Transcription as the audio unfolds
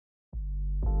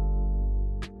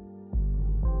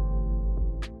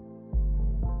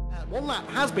One lap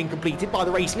has been completed by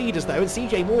the race leaders though, and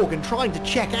CJ Morgan trying to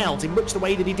check out in much the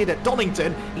way that he did at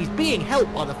Donington. He's being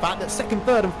helped by the fact that second,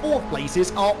 third and fourth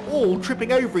places are all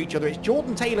tripping over each other. It's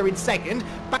Jordan Taylor in second,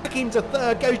 back into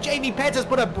third goes Jamie Petters,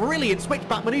 but a brilliant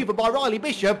switchback manoeuvre by Riley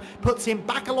Bishop puts him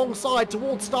back alongside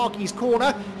towards Starkey's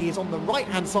corner. He is on the right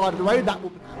hand side of the road. That will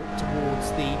be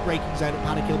towards the braking zone at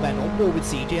Bannockhill Bend. On board with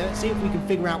CJ. Let's see if we can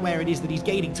figure out where it is that he's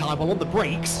gaining time. Well, on the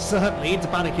brakes, certainly into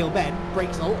Bannockhill Bend.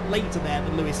 Brakes a lot later there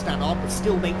than Lewis Stannard, but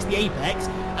still makes the apex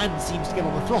and seems to get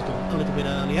on the throttle a little bit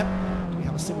earlier. Do we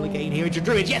have a similar gain here into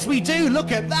Druids? Yes, we do.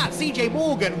 Look at that. CJ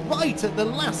Morgan right at the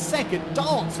last second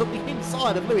danced up the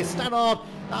inside of Lewis Stannard.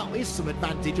 That is some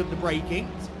advantage under braking.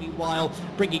 Meanwhile,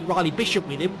 bringing Riley Bishop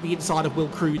with him, the inside of Will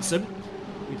Crewdson.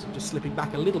 Crewdson just slipping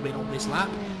back a little bit on this lap.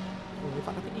 In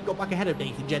fact, I think he got back ahead of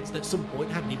Nathan Jensen at some point,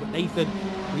 hadn't he? But Nathan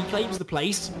reclaims the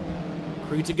place.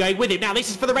 Crewdson going with him. Now this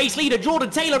is for the race leader, Jordan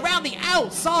Taylor, round the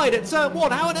outside at turn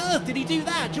 1. How on earth did he do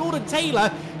that? Jordan Taylor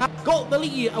has got the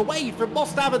lead away from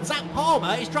Mostav, and Zach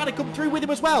Palmer is trying to come through with him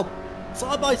as well.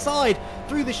 Side by side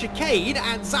through the chicane,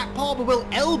 and Zach Palmer will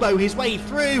elbow his way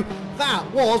through.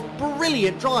 That was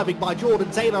brilliant driving by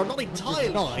Jordan Taylor. Not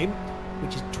entirely 9,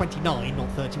 which is 29, not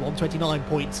 31, 29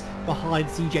 points behind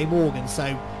CJ Morgan. So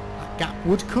that gap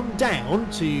would come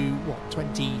down to, what,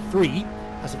 23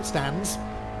 as it stands.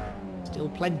 Still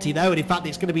plenty though, and in fact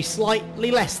it's going to be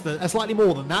slightly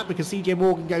more than that, because CJ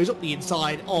Morgan goes up the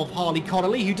inside of Harley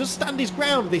Connolly, who does stand his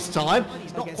ground this time.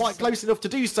 He's not quite close enough to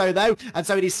do so though, and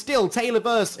so it is still Taylor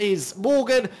versus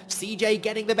Morgan. CJ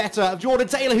getting the better of Jordan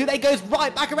Taylor, who then goes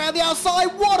right back around the outside.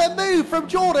 What a move from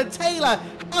Jordan Taylor!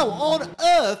 How on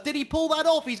earth did he pull that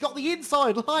off? He's got the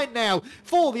inside line now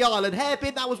for the Island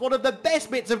hairpin. That was one of the best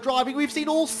bits of driving we've seen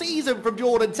all season from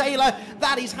Jordan Taylor.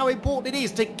 That is how important it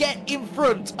is to get in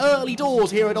front early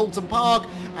doors here at Alton Park,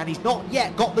 and he's not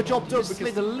yet got the job done.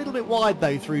 Slid a little bit wide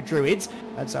though through Druids,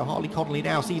 and so Harley Connolly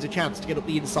now sees a chance to get up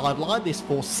the inside line. This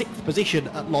for 6th position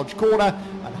at Lodge Corner,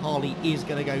 and Harley is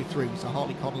going to go through. So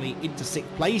Harley Connolly into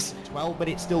 6th place. 12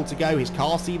 minutes still to go. His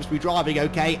car seems to be driving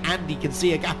okay, and he can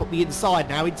see a gap up the inside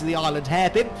now into the Island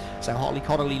hairpin. So Harley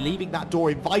Connolly leaving that door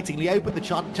invitingly open. The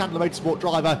Chandler Motorsport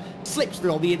driver slips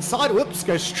through on the inside. Whoops,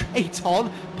 goes straight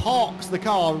on, parks the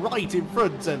car right in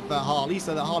front of Harley,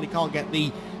 so that Harley can't get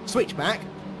the switchback,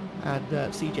 and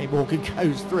CJ Morgan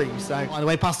goes through. So by the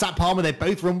way, past Zach Palmer, they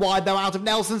both run wide though out of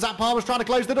Nelson. Zach Palmer's trying to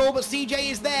close the door, but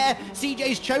CJ is there.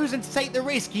 CJ's chosen to take the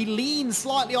risk. He leans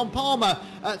slightly on Palmer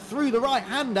through the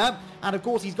right-hander, and of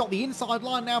course he's got the inside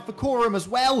line now for Coram as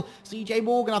well. CJ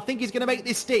Morgan, I think, is going to make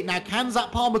this stick. Now can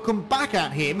Zach Palmer come back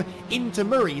at him into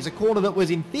Murray's, a corner that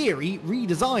was in theory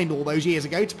redesigned all those years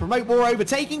ago to promote more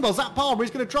overtaking? Well, Zach Palmer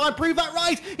is going to try and prove that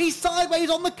right. He's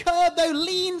sideways on the curb though,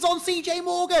 leans on CJ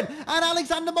Morgan, and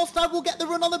Alexander Mostav will get the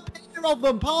run on the pair of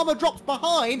them. Palmer drops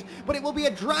behind, but it will be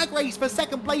a drag race for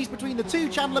second place between the two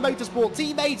Chandler Motorsport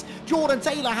teammates. Jordan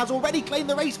Taylor has already claimed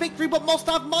the race victory, but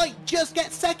Mostav might just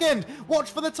get second. Watch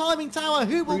for the timing tower.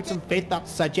 Who will get fifth?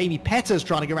 That's Jamie Petters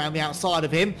trying to go around the outside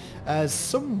of him.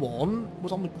 Someone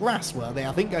was on the grass, were they?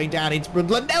 I think going down into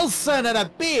Brundle. Nelson, and a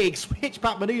big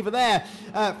switchback manoeuvre there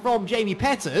from Jamie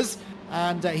Petters.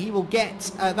 And he will get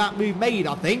that move made,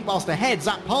 I think, whilst ahead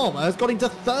Zach Palmer has got into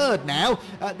 3rd now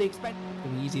at the expense.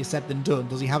 Easier said than done.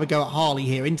 Does he have a go at Harley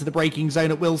here into the braking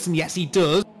zone at Wilson? Yes, he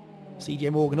does.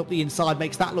 CJ Morgan up the inside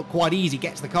makes that look quite easy,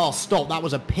 gets the car stopped. That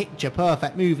was a picture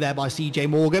perfect move there by CJ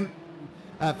Morgan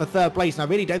for 3rd place, and I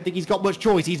really don't think he's got much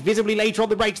choice. He's visibly later on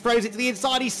the brakes, throws it to the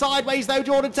inside. He's sideways though.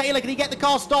 Jordan Taylor, can he get the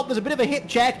car stopped? There's a bit of a hip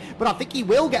check, but I think he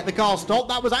will get the car stopped.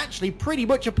 That was actually pretty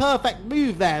much a perfect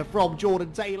move there from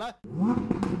Jordan Taylor.